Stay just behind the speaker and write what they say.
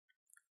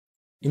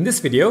In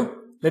this video,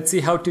 let's see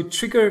how to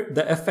trigger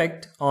the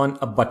effect on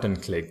a button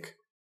click.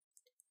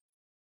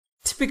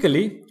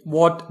 Typically,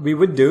 what we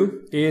would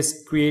do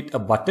is create a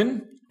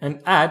button and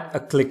add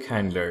a click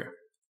handler.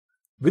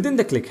 Within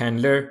the click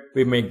handler,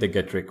 we make the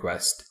GET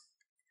request.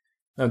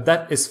 Now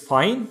that is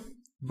fine,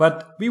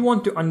 but we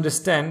want to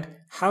understand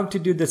how to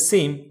do the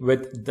same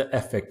with the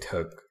effect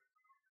hook.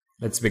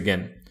 Let's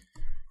begin.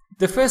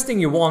 The first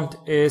thing you want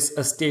is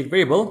a state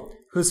variable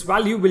whose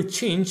value will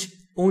change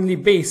only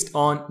based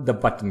on the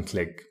button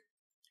click.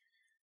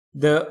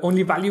 The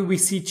only value we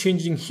see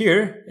changing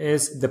here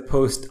is the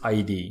post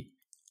ID.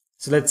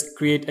 So let's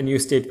create a new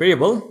state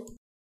variable.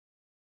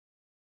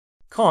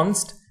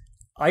 Const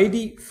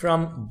ID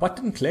from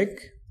button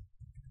click,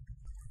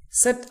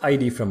 set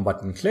ID from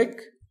button click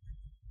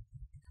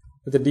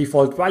with a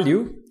default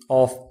value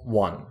of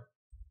 1.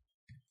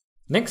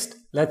 Next,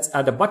 let's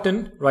add a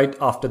button right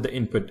after the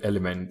input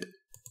element.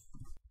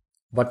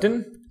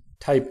 Button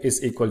type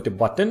is equal to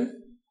button,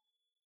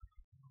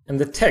 and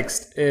the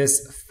text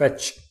is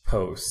fetch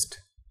post.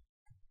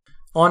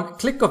 On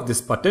click of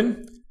this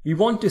button, we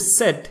want to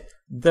set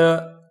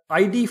the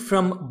ID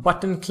from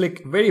button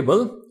click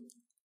variable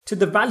to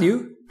the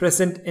value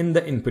present in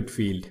the input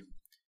field.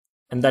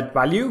 And that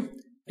value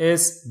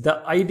is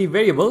the ID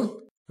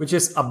variable which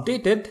is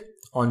updated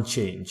on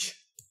change.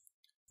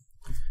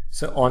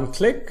 So on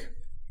click,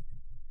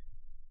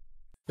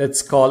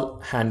 let's call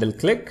handle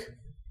click,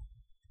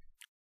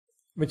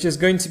 which is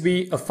going to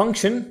be a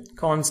function.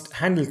 Const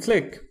handle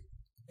click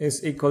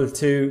is equal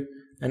to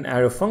an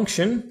arrow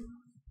function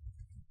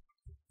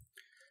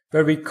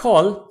where we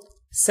call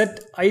set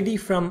ID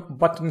from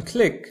button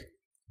click,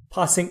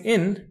 passing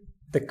in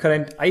the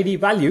current ID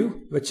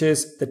value, which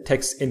is the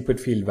text input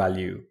field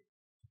value.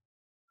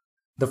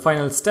 The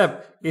final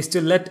step is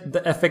to let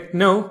the effect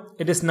know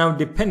it is now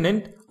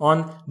dependent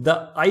on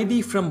the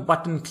ID from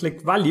button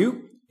click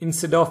value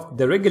instead of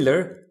the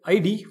regular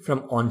ID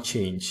from on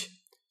change.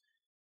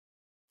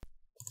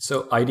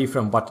 So ID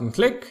from button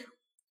click,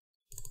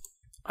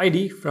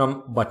 ID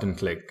from button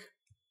click.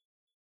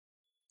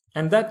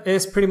 And that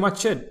is pretty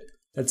much it.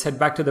 Let's head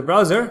back to the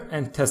browser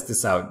and test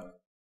this out.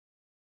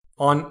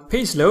 On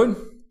page load,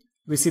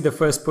 we see the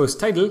first post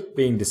title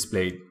being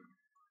displayed.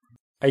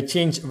 I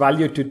change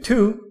value to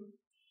 2.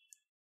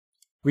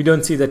 We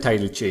don't see the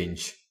title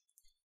change.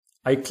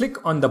 I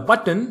click on the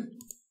button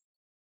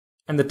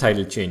and the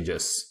title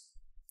changes.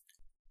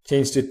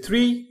 Change to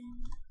 3,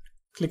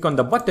 click on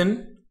the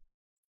button,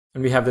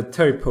 and we have the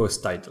third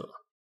post title.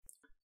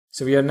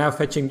 So we are now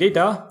fetching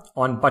data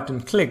on button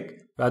click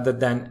rather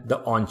than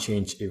the on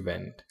change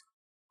event.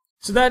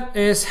 So that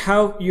is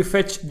how you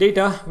fetch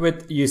data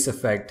with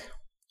useEffect.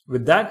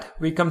 With that,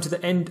 we come to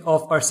the end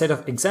of our set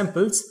of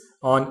examples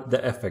on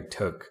the effect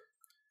hook.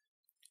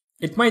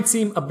 It might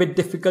seem a bit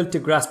difficult to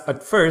grasp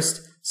at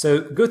first, so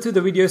go through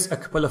the videos a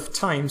couple of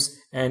times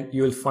and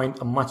you will find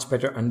a much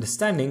better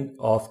understanding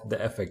of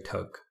the effect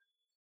hook.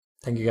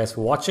 Thank you guys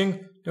for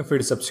watching. Don't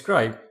forget to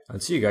subscribe. I'll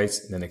see you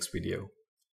guys in the next video.